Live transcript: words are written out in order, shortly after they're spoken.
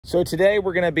So today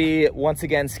we're going to be once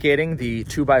again skating the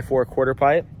 2x4 quarter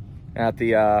pipe at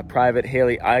the private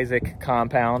Haley Isaak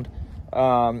compound.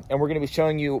 And we're going to be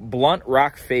showing you blunt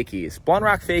rock fakies. Blunt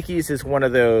rock fakies is one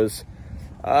of those,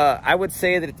 I would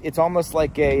say that it's almost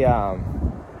like a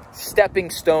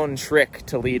stepping stone trick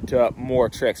to lead to more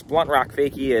tricks. Blunt rock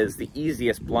fakie is the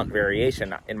easiest blunt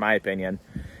variation, in my opinion.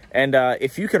 And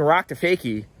if you can rock the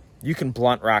fakie, you can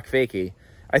blunt rock fakie.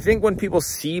 I think when people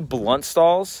see blunt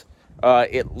stalls,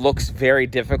 it looks very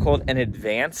difficult and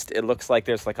advanced. It looks like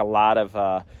there's like a lot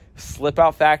of slip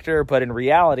out factor, but in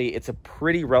reality, it's a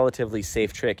pretty relatively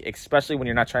safe trick, especially when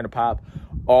you're not trying to pop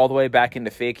all the way back into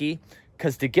fakie.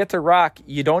 Because to get to rock,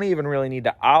 you don't even really need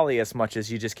to ollie as much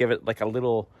as you just give it like a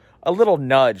little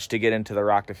nudge to get into the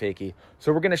rock to fakie.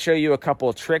 So we're going to show you a couple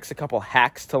of tricks, a couple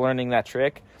hacks to learning that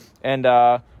trick, and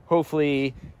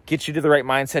hopefully get you to the right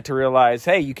mindset to realize,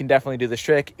 hey, you can definitely do this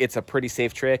trick. It's a pretty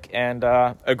safe trick and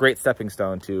a great stepping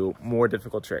stone to more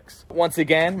difficult tricks. Once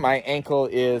again, my ankle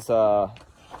is,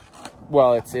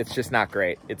 well, it's just not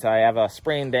great. I have a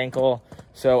sprained ankle,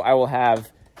 so I will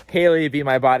have Haley be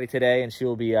my body today, and she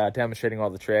will be demonstrating all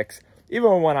the tricks.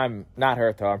 Even when I'm not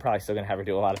hurt, though, I'm probably still going to have her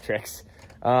do a lot of tricks.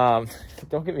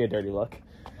 Don't give me a dirty look.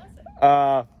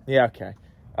 Yeah, okay.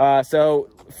 So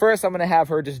first I'm going to have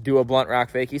her just do a blunt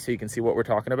rock fakie so you can see what we're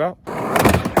talking about.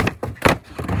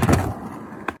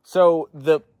 So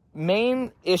the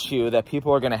main issue that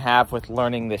people are going to have with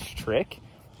learning this trick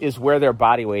is where their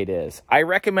body weight is. I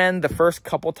recommend the first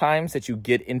couple times that you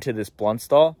get into this blunt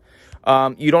stall,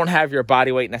 you don't have your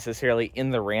body weight necessarily in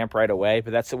the ramp right away,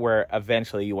 but that's where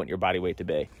eventually you want your body weight to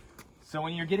be. So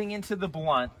when you're getting into the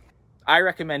blunt, I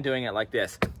recommend doing it like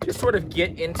this. Just sort of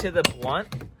get into the blunt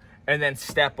and then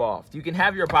step off. You can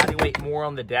have your body weight more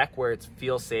on the deck where it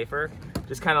feels safer.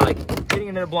 Just kind of like getting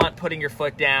into the blunt, putting your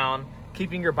foot down,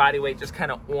 keeping your body weight just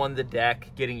kind of on the deck,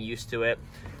 getting used to it.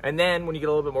 And then when you get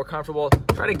a little bit more comfortable,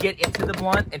 try to get into the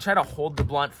blunt and try to hold the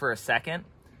blunt for a second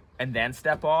and then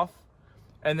step off.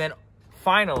 And then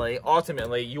finally,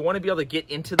 ultimately, you want to be able to get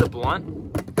into the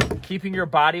blunt, keeping your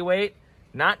body weight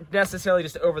not necessarily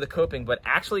just over the coping, but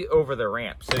actually over the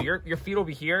ramp. So your feet will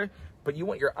be here, but you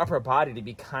want your upper body to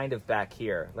be kind of back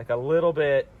here, like a little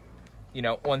bit, you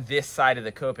know, on this side of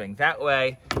the coping. That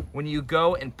way, when you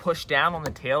go and push down on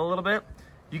the tail a little bit,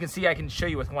 you can see I can show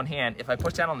you with one hand. If I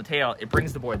push down on the tail, it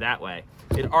brings the board that way.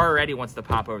 It already wants to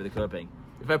pop over the coping.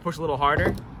 If I push a little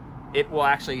harder, it will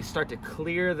actually start to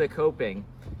clear the coping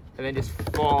and then just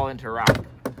fall into rock.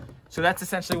 So that's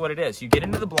essentially what it is. You get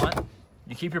into the blunt,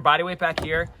 you keep your body weight back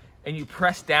here, and you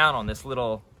press down on this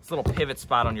little pivot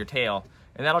spot on your tail,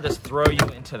 and that'll just throw you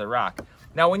into the rock.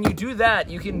 Now, when you do that,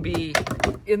 you can be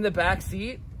in the back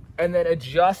seat and then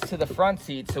adjust to the front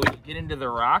seat. So when you get into the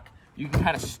rock, you can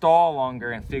kind of stall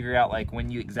longer and figure out like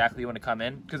when you exactly want to come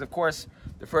in. Because of course,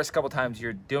 the first couple times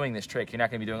you're doing this trick, you're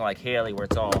not going to be doing like Haley where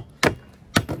it's all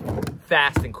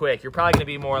fast and quick. You're probably going to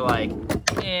be more like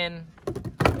in,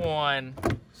 on,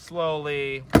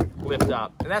 slowly, lift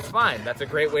up. And that's fine. That's a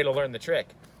great way to learn the trick.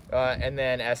 And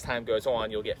then as time goes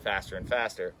on, you'll get faster and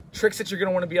faster. Tricks that you're going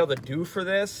to want to be able to do for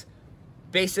this: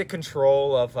 basic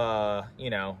control of, you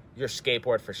know, your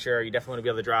skateboard for sure. You definitely want to be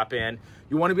able to drop in.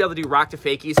 You want to be able to do rock to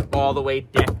fakies all the way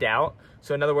decked out.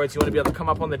 So in other words, you want to be able to come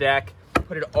up on the deck,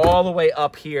 put it all the way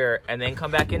up here, and then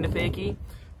come back into fakie.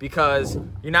 Because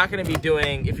you're not going to be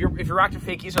doing, if your rock to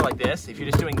fakies are like this, if you're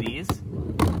just doing these,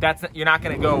 you're not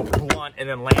going to go blunt and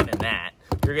then land in that.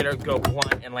 You're going to go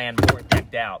blunt and land more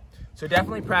decked out. So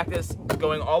definitely practice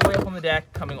going all the way up on the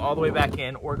deck, coming all the way back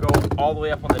in, or go all the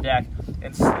way up on the deck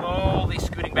and slowly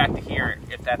scooting back to here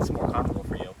if that's more comfortable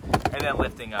for you, and then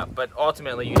lifting up. But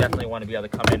ultimately, you definitely want to be able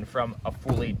to come in from a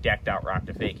fully decked out rock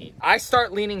to fakie. I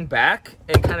start leaning back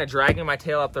and kind of dragging my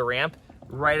tail up the ramp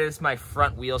right as my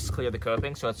front wheels clear the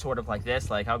coping. So it's sort of like this,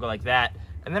 like I'll go like that.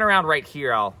 And then around right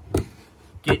here, I'll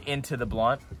get into the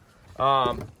blunt.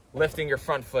 Lifting your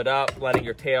front foot up, letting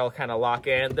your tail kind of lock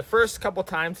in. The first couple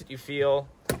times that you feel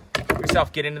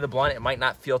yourself get into the blunt, it might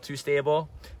not feel too stable,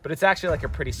 but it's actually like a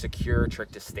pretty secure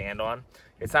trick to stand on.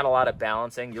 It's not a lot of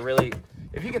balancing. You really,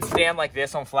 if you can stand like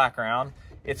this on flat ground,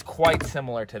 it's quite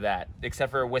similar to that,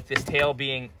 except for with this tail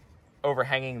being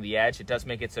overhanging the edge, it does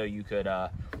make it so you could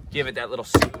give it that little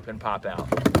scoop and pop out.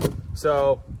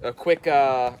 So a quick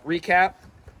recap: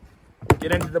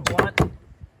 get into the blunt,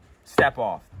 step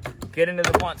off. Get into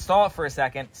the blunt, stall it for a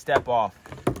second, step off.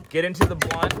 Get into the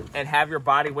blunt and have your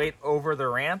body weight over the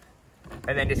ramp,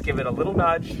 and then just give it a little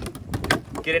nudge,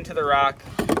 get into the rock,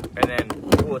 and then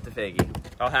pull it to fakie.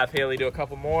 I'll have Haley do a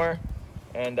couple more,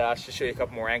 and she'll show you a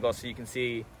couple more angles so you can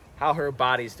see how her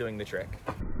body's doing the trick.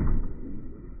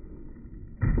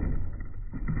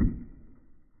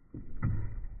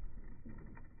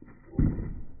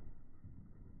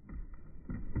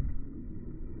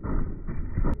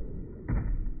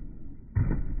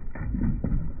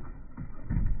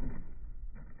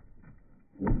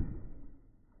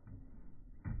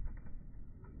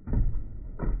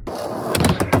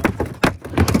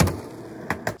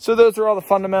 So those are all the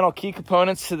fundamental key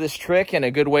components to this trick and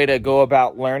a good way to go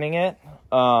about learning it.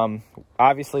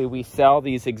 Obviously, we sell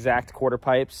these exact quarter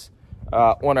pipes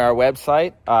on our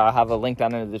website. I'll have a link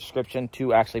down in the description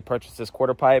to actually purchase this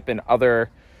quarter pipe and other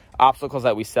obstacles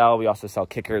that we sell. We also sell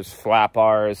kickers, flat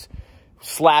bars,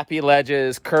 slappy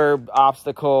ledges, curb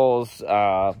obstacles,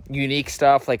 unique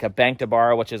stuff like a bank to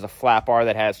bar, which is a flat bar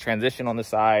that has transition on the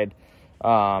side,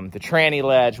 the tranny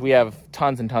ledge. We have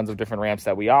tons and tons of different ramps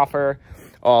that we offer,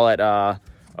 all at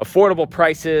affordable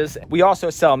prices. We also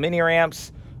sell mini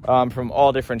ramps from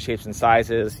all different shapes and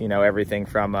sizes, you know, everything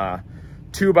from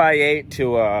 2x8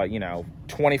 to you know,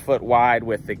 20-foot wide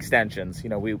with extensions.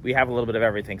 You know, we have a little bit of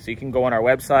everything, so you can go on our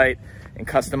website and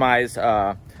customize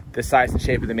the size and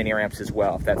shape of the mini ramps as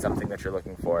well, if that's something that you're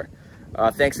looking for.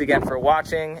 Thanks again for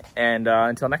watching, and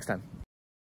until next time.